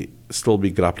probably still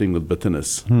be grappling with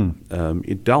bitterness.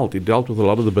 It dealt with a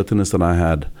lot of the bitterness that I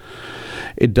had.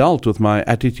 It dealt with my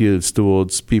attitudes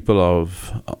towards people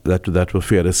that were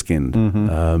fairer skinned.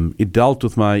 It dealt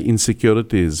with my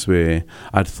insecurities, where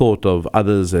I'd thought of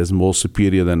others as more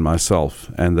superior than myself,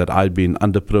 and that I'd been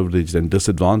underprivileged and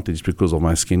disadvantaged because of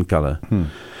my skin color.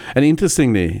 And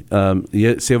interestingly,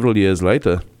 several years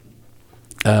later,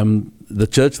 the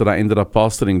church that I ended up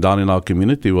pastoring down in our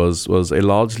community was a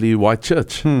largely white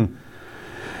church.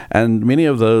 And many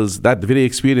of that very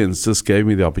experience just gave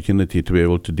me the opportunity to be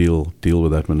able to deal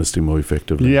with that ministry more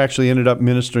effectively. You actually ended up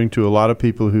ministering to a lot of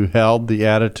people who held the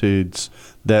attitudes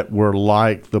that were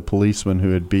like the policeman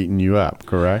who had beaten you up,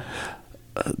 correct?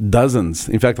 Dozens.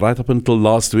 In fact, right up until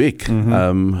last week,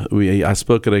 I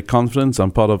spoke at a conference.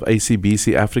 I'm part of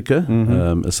ACBC Africa,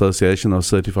 Association of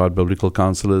Certified Biblical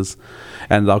Counselors,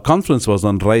 and our conference was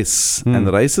on race and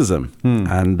racism.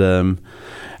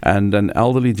 And an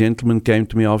elderly gentleman came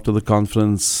to me after the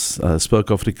conference, spoke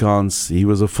Afrikaans. He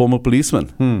was a former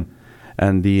policeman,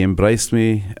 and he embraced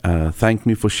me, thanked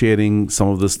me for sharing some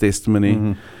of this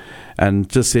testimony. And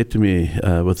just said to me,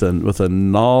 with a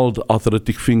gnarled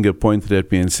authoritic finger, pointed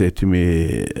at me and said to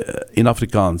me, in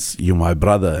Afrikaans, "You're my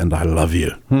brother and I love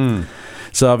you."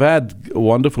 So I've had a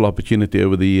wonderful opportunity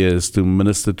over the years to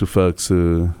minister to folks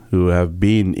who have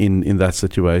been in that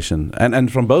situation.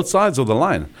 And from both sides of the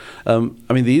line.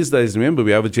 I mean, these days, remember,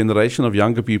 we have a generation of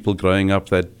younger people growing up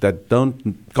that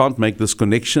can't make this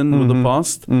connection with the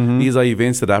past. These are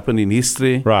events that happened in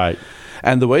history. Right.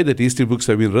 And the way that history books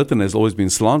have been written has always been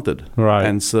slanted. Right.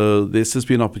 And so there's just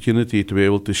been an opportunity to be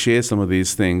able to share some of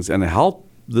these things and help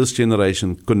this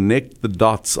generation connect the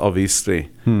dots of history,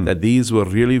 that these were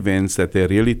real events, that they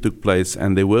really took place,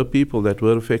 and there were people that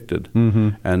were affected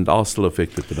and are still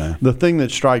affected today. The thing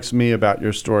that strikes me about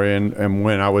your story, and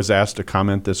when I was asked to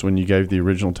comment this when you gave the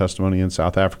original testimony in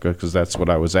South Africa, because that's what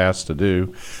I was asked to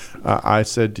do, I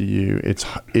said to you,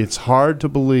 it's hard to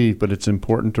believe, but it's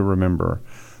important to remember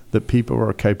that people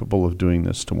are capable of doing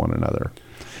this to one another,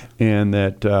 and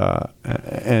that,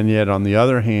 and yet on the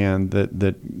other hand,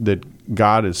 that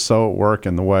God is so at work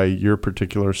in the way your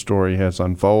particular story has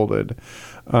unfolded.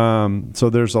 So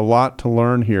there's a lot to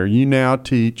learn here. You now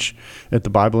teach at the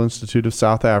Bible Institute of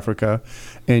South Africa,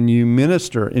 and you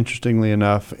minister, interestingly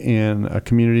enough, in a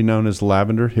community known as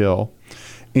Lavender Hill,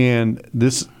 and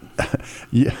this.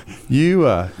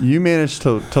 You managed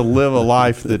to live a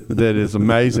life that is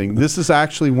amazing. This is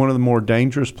actually one of the more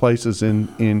dangerous places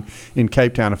in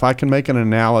Cape Town. If I can make an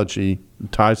analogy,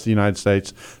 ties to the United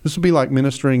States, this would be like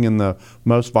ministering in the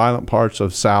most violent parts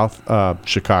of South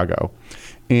Chicago.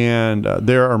 And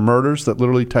there are murders that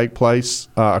literally take place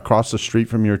across the street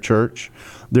from your church.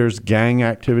 There's gang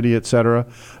activity, etc.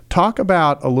 Talk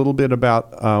about a little bit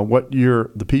about what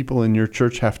the people in your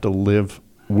church have to live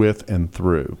with and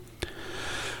through.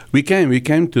 We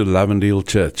came to Lavender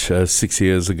Church 6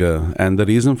 years ago, and the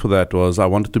reason for that was I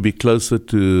wanted to be closer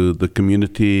to the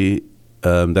community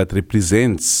that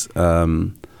represents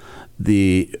that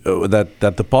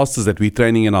the pastors that we're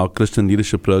training in our Christian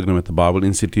leadership program at the Bible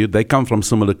Institute, they come from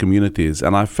similar communities,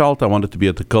 and I felt I wanted to be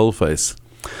at the coalface.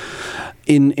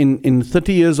 In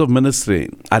 30 years of ministry,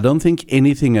 I don't think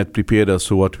anything had prepared us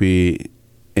for what we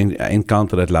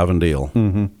encountered at Lavender.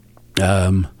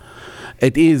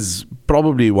 It is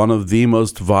probably one of the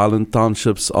most violent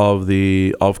townships of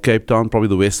Cape Town, probably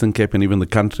the Western Cape and even the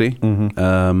country.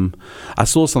 I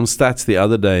saw some stats the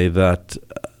other day that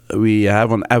we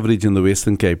have on average in the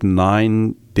Western Cape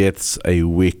 9 deaths a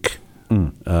week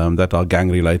that are gang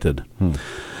related.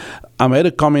 I made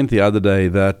a comment the other day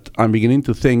that I'm beginning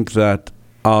to think that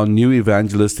our new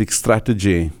evangelistic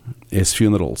strategy is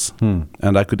funerals.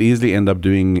 And I could easily end up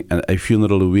doing a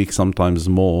funeral a week, sometimes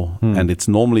more. And it's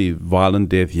normally violent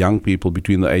death, young people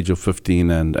between the age of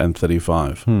 15 and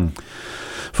 35.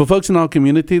 For folks in our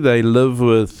community, they live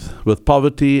with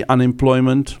poverty,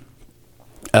 unemployment.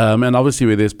 And obviously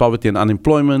where there's poverty and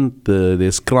unemployment,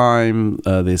 there's crime,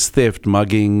 there's theft,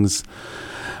 muggings.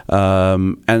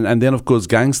 And then, of course,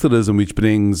 gangsterism, which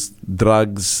brings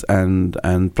drugs and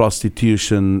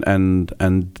prostitution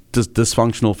and just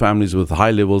dysfunctional families with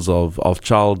high levels of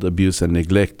child abuse and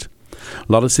neglect.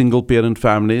 A lot of single-parent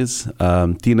families,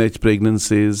 teenage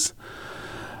pregnancies.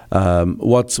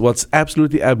 What's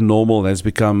absolutely abnormal has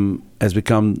become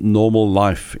normal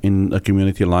life in a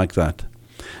community like that.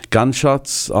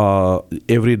 Gunshots are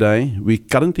every day. We're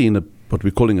currently in what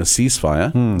we're calling a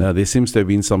ceasefire. There seems to have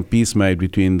been some peace made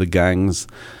between the gangs,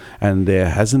 and there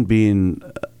hasn't been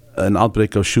an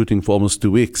outbreak of shooting for almost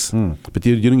 2 weeks. But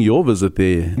during your visit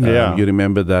there, you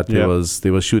remember that there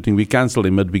was shooting. We cancelled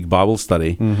a midweek Bible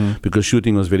study because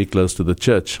shooting was very close to the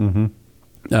church.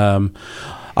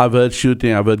 I've heard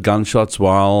shooting. I've heard gunshots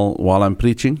while I'm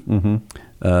preaching.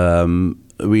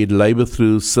 We'd labor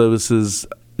through services.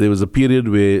 There was a period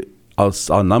where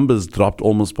our numbers dropped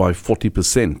almost by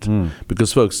 40%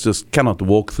 because folks just cannot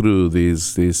walk through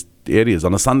these areas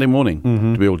on a Sunday morning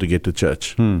to be able to get to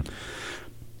church.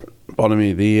 Pardon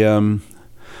me.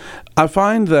 I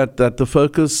find that the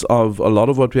focus of a lot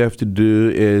of what we have to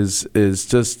do is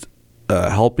just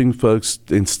helping folks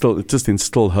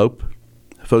instill hope.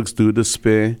 Folks do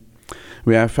despair.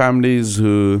 We have families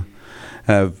who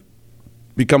have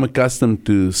become accustomed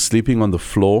to sleeping on the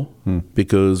floor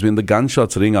because when the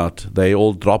gunshots ring out, they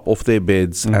all drop off their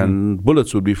beds and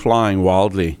bullets would be flying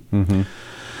wildly.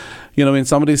 You know, when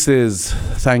somebody says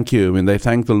thank you, when they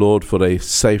thank the Lord for a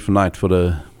safe night,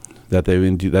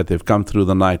 that they've come through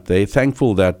the night, they're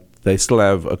thankful that they still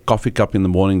have a coffee cup in the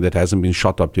morning that hasn't been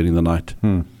shot up during the night.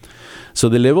 So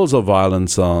the levels of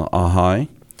violence are high.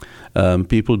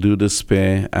 People do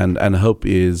despair, and hope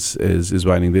is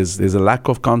waning. There's a lack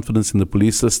of confidence in the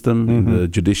police system, in the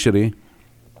judiciary,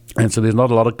 and so there's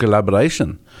not a lot of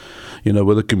collaboration,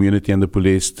 with the community and the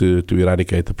police to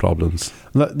eradicate the problems.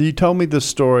 You told me the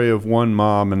story of one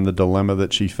mom and the dilemma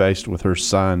that she faced with her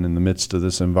son in the midst of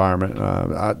this environment.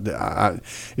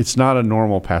 It's not a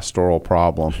normal pastoral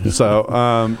problem. So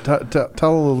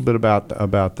tell a little bit about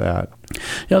that.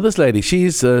 Yeah, this lady,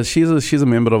 she's a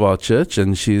member of our church,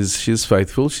 and she's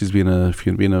faithful. She's been a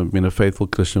faithful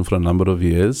Christian for a number of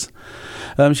years.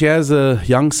 She has a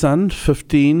young son,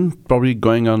 15, probably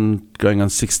going on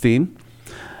 16.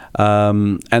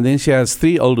 And then she has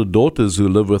 3 older daughters who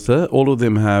live with her. All of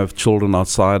them have children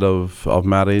outside of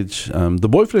marriage. The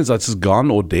boyfriends are just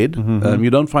gone or dead. You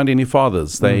don't find any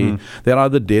fathers. They're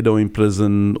either dead or in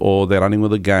prison, or they're running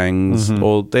with the gangs,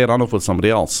 or they run off with somebody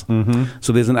else.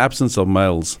 So there's an absence of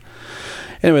males.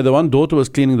 Anyway, the one daughter was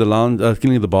cleaning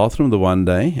the bathroom the one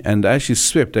day, and as she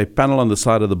swept, a panel on the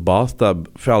side of the bathtub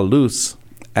fell loose,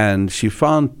 and she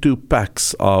found 2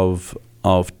 packs of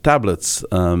tablets.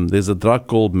 There's a drug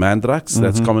called Mandrax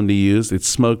that's commonly used. It's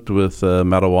smoked with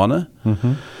marijuana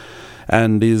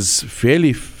and is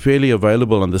fairly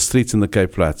available on the streets in the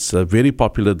Cape Flats. A very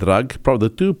popular drug. Probably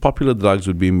the 2 popular drugs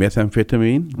would be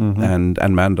methamphetamine and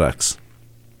Mandrax.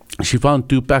 She found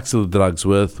 2 packs of the drugs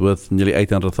worth nearly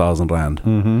 800,000 rand.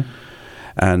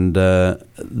 And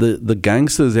the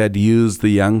gangsters had used the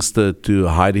youngster to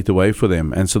hide it away for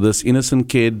them. And so this innocent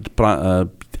kid,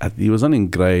 he was only in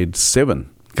grade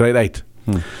 8.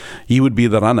 He would be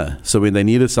the runner. So when they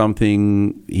needed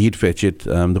something, he'd fetch it.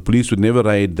 The police would never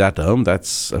raid that home.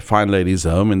 That's a fine lady's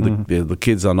home, and the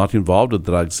kids are not involved with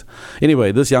drugs.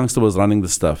 Anyway, this youngster was running the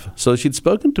stuff. So she'd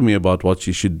spoken to me about what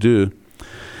she should do.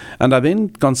 And I then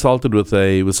consulted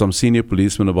with some senior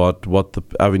policemen about what the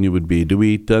avenue would be. Do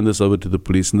we turn this over to the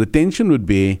police? And the tension would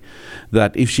be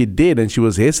that if she did, and she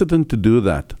was hesitant to do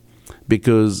that,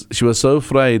 because she was so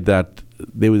afraid that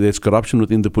there's corruption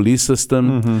within the police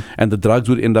system, and the drugs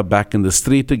would end up back in the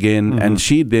street again, and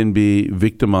she'd then be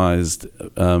victimized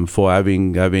for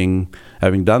having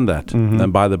done that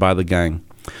and by the gang.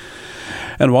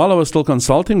 And while I was still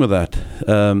consulting with that,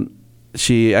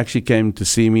 she actually came to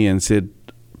see me and said,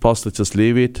 "Pastor, just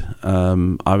leave it.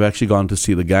 I've actually gone to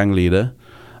see the gang leader.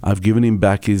 I've given him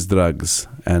back his drugs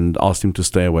and asked him to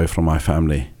stay away from my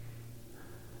family."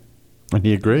 And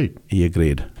he agreed. He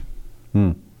agreed.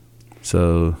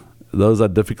 So those are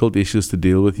difficult issues to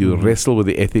deal with. You wrestle with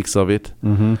the ethics of it.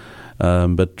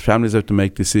 But families have to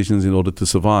make decisions in order to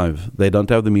survive. They don't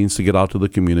have the means to get out of the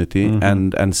community.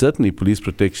 And certainly police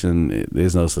protection,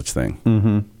 there's no such thing.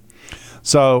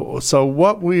 So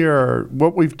what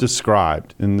we've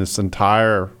described in this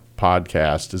entire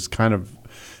podcast is kind of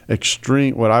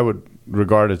extreme, what I would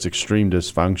regard as extreme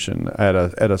dysfunction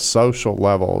at a social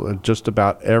level, at just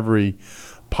about every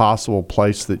possible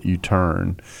place that you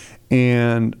turn.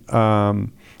 And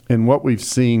what we've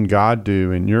seen God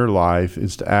do in your life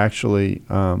is to actually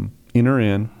enter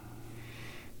in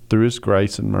through His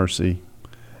grace and mercy,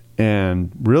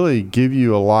 and really give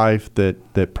you a life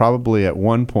that probably at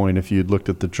one point, if you'd looked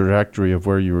at the trajectory of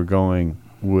where you were going,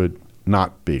 would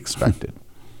not be expected.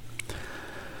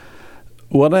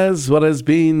 What is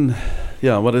really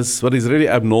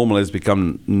abnormal has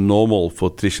become normal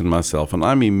for Trish and myself, and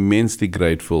I'm immensely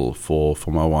grateful for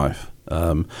my wife.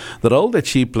 The role that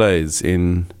she plays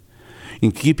in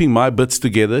keeping my bits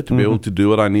together to be able to do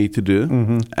what I need to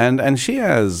do, and she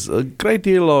has a great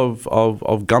deal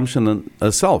of gumption in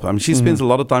herself. I mean, she spends a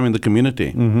lot of time in the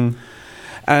community,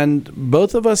 and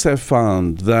both of us have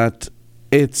found that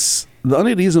it's the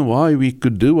only reason why we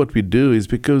could do what we do is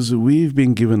because we've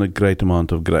been given a great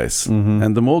amount of grace.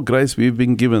 And the more grace we've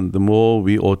been given, the more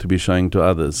we ought to be showing to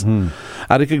others.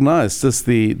 I recognize just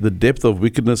the depth of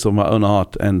wickedness of my own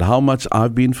heart and how much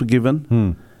I've been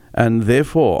forgiven. And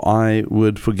therefore, I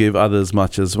would forgive others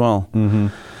much as well.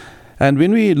 And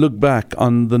when we look back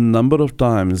on the number of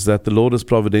times that the Lord has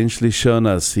providentially shown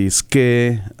us His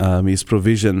care, His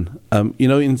provision,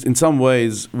 in some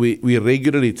ways, we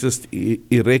regularly just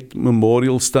erect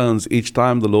memorial stones each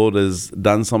time the Lord has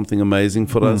done something amazing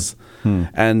for us.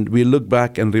 And we look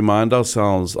back and remind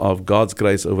ourselves of God's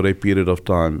grace over a period of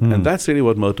time. And that's really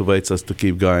what motivates us to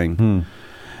keep going.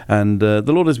 And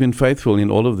the Lord has been faithful in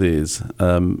all of these.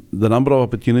 The number of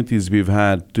opportunities we've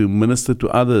had to minister to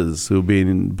others who've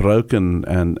been broken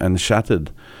and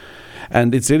shattered.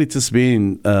 And it's really just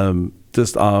been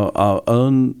just our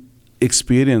own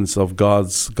experience of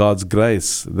God's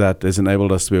grace that has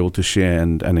enabled us to be able to share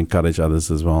and encourage others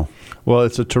as well. Well,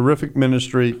 it's a terrific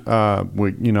ministry.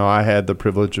 I had the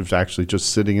privilege of actually just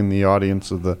sitting in the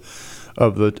audience of the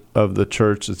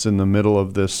church that's in the middle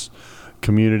of this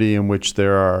community, in which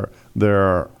there are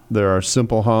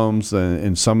simple homes, and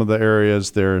in some of the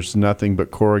areas there's nothing but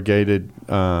corrugated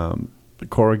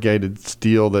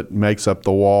steel that makes up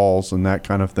the walls and that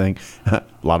kind of thing. A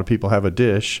lot of people have a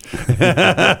dish,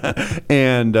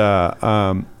 and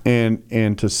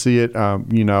to see it.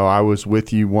 I was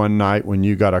with you one night when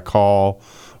you got a call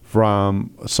from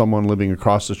someone living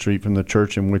across the street from the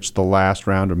church in which the last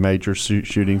round of major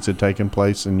shootings had taken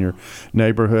place in your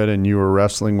neighborhood, and you were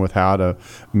wrestling with how to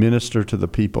minister to the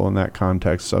people in that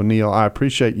context. So, Neil, I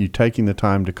appreciate you taking the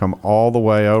time to come all the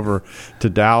way over to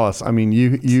Dallas. I mean,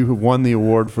 you won the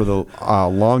award for the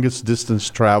longest distance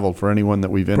traveled for anyone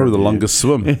that we've interviewed. Probably the longest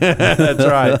swim. That's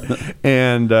right.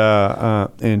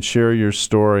 And share your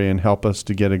story and help us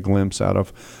to get a glimpse out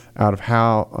of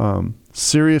how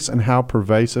serious and how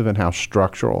pervasive and how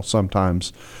structural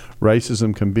sometimes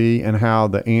racism can be, and how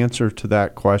the answer to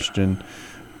that question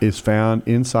is found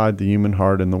inside the human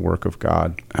heart and the work of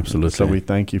God. Absolutely. So we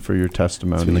thank you for your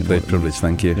testimony. It's been a great privilege.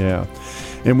 Thank you. Yeah.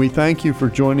 And we thank you for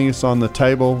joining us on the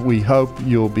table. We hope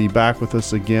you'll be back with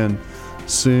us again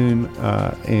soon.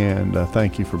 And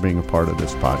thank you for being a part of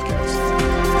this podcast.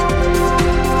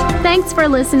 Thanks for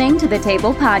listening to the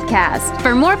Table Podcast.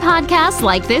 For more podcasts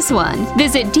like this one,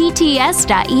 visit dts.edu/the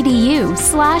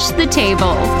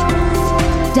table.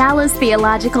 Dallas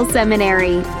Theological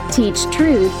Seminary. Teach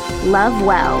truth, love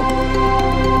well.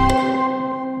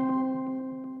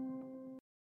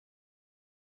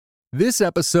 This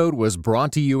episode was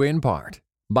brought to you in part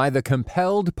by the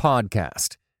Compelled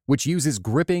Podcast, which uses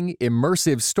gripping,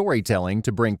 immersive storytelling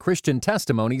to bring Christian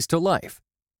testimonies to life.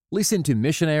 Listen to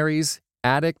missionaries,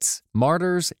 addicts,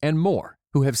 martyrs, and more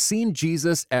who have seen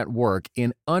Jesus at work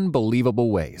in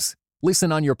unbelievable ways.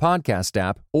 Listen on your podcast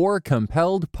app or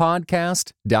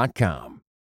compelledpodcast.com.